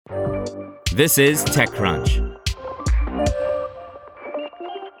This is TechCrunch.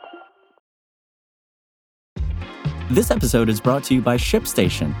 This episode is brought to you by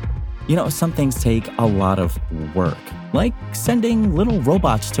ShipStation. You know, some things take a lot of work, like sending little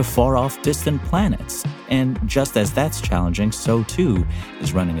robots to far-off distant planets. And just as that's challenging, so too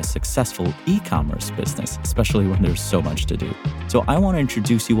is running a successful e-commerce business, especially when there's so much to do. So I want to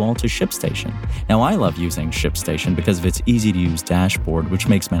introduce you all to ShipStation. Now, I love using ShipStation because of its easy-to-use dashboard, which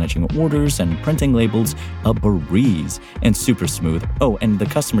makes managing orders and printing labels a breeze and super smooth. Oh, and the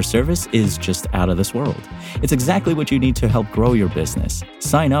customer service is just out of this world. It's exactly what you need to help grow your business.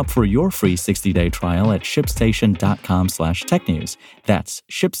 Sign up for your free 60-day trial at shipstation.com/technews. That's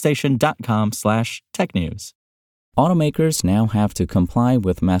shipstation.com/technews. Automakers now have to comply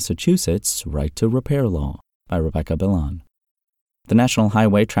with Massachusetts' right to repair law, by Rebecca Bilon. The National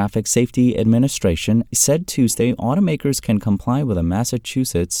Highway Traffic Safety Administration said Tuesday automakers can comply with a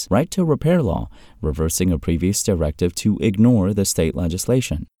Massachusetts right to repair law, reversing a previous directive to ignore the state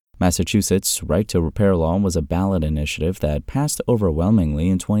legislation. Massachusetts' right to repair law was a ballot initiative that passed overwhelmingly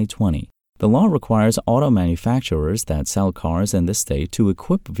in 2020. The law requires auto manufacturers that sell cars in the state to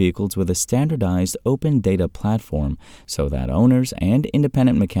equip vehicles with a standardized open data platform so that owners and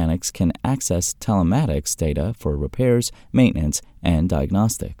independent mechanics can access telematics data for repairs, maintenance, and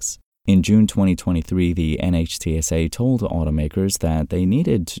diagnostics. In June 2023, the NHTSA told automakers that they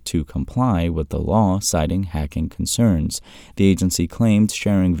needed to comply with the law, citing hacking concerns. The agency claimed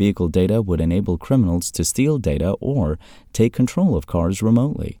sharing vehicle data would enable criminals to steal data or take control of cars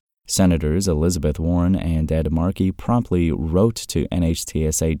remotely. Senators Elizabeth Warren and Ed Markey promptly wrote to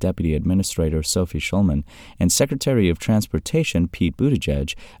NHTSA Deputy Administrator Sophie Schulman and Secretary of Transportation Pete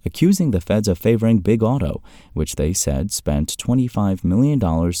Buttigieg, accusing the feds of favoring Big Auto, which they said spent $25 million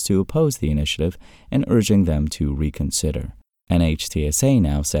to oppose the initiative, and urging them to reconsider. NHTSA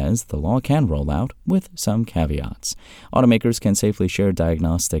now says the law can roll out with some caveats. Automakers can safely share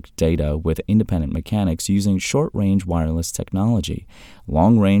diagnostic data with independent mechanics using short-range wireless technology.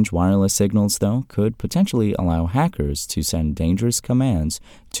 Long-range wireless signals, though, could potentially allow hackers to send dangerous commands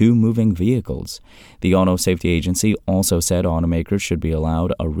to moving vehicles. The Auto Safety Agency also said automakers should be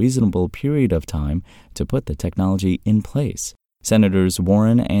allowed a reasonable period of time to put the technology in place. Senators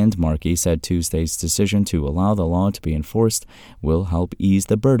Warren and Markey said Tuesday's decision to allow the law to be enforced will help ease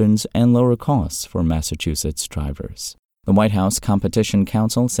the burdens and lower costs for Massachusetts drivers. The White House Competition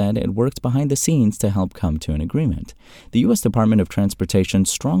Council said it worked behind the scenes to help come to an agreement. The U.S. Department of Transportation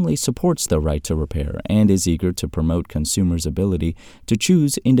strongly supports the right to repair and is eager to promote consumers' ability to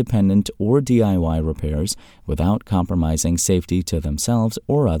choose independent or DIY repairs without compromising safety to themselves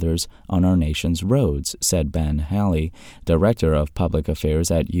or others on our nation's roads, said Ben Halley, Director of Public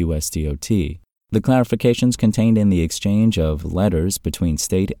Affairs at USDOT. The clarifications contained in the exchange of letters between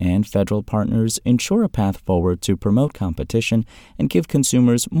state and federal partners ensure a path forward to promote competition and give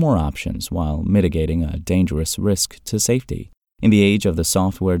consumers more options while mitigating a dangerous risk to safety. In the age of the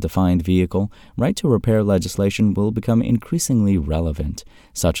software-defined vehicle, right-to-repair legislation will become increasingly relevant.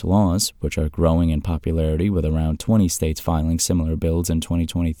 Such laws, which are growing in popularity with around 20 states filing similar bills in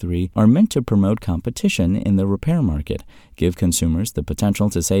 2023, are meant to promote competition in the repair market, give consumers the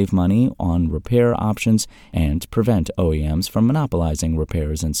potential to save money on repair options, and prevent OEMs from monopolizing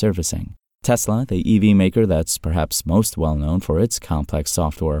repairs and servicing. Tesla, the EV maker that's perhaps most well-known for its complex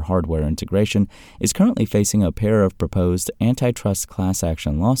software-hardware integration, is currently facing a pair of proposed antitrust class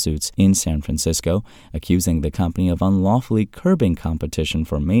action lawsuits in San Francisco, accusing the company of unlawfully curbing competition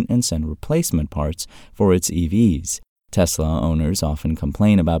for maintenance and replacement parts for its EVs. Tesla owners often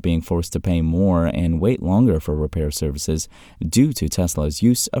complain about being forced to pay more and wait longer for repair services due to Tesla's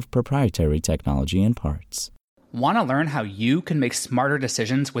use of proprietary technology and parts. Want to learn how you can make smarter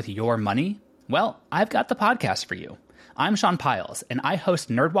decisions with your money? Well, I've got the podcast for you. I'm Sean Piles, and I host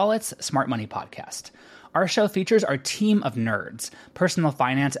NerdWallet's Smart Money Podcast. Our show features our team of nerds, personal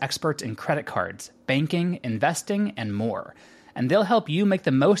finance experts in credit cards, banking, investing, and more. And they'll help you make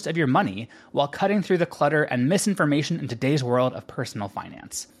the most of your money while cutting through the clutter and misinformation in today's world of personal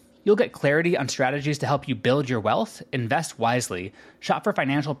finance. You'll get clarity on strategies to help you build your wealth, invest wisely, shop for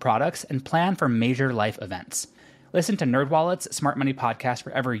financial products, and plan for major life events. Listen to NerdWallet's Smart Money Podcast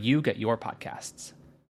wherever you get your podcasts.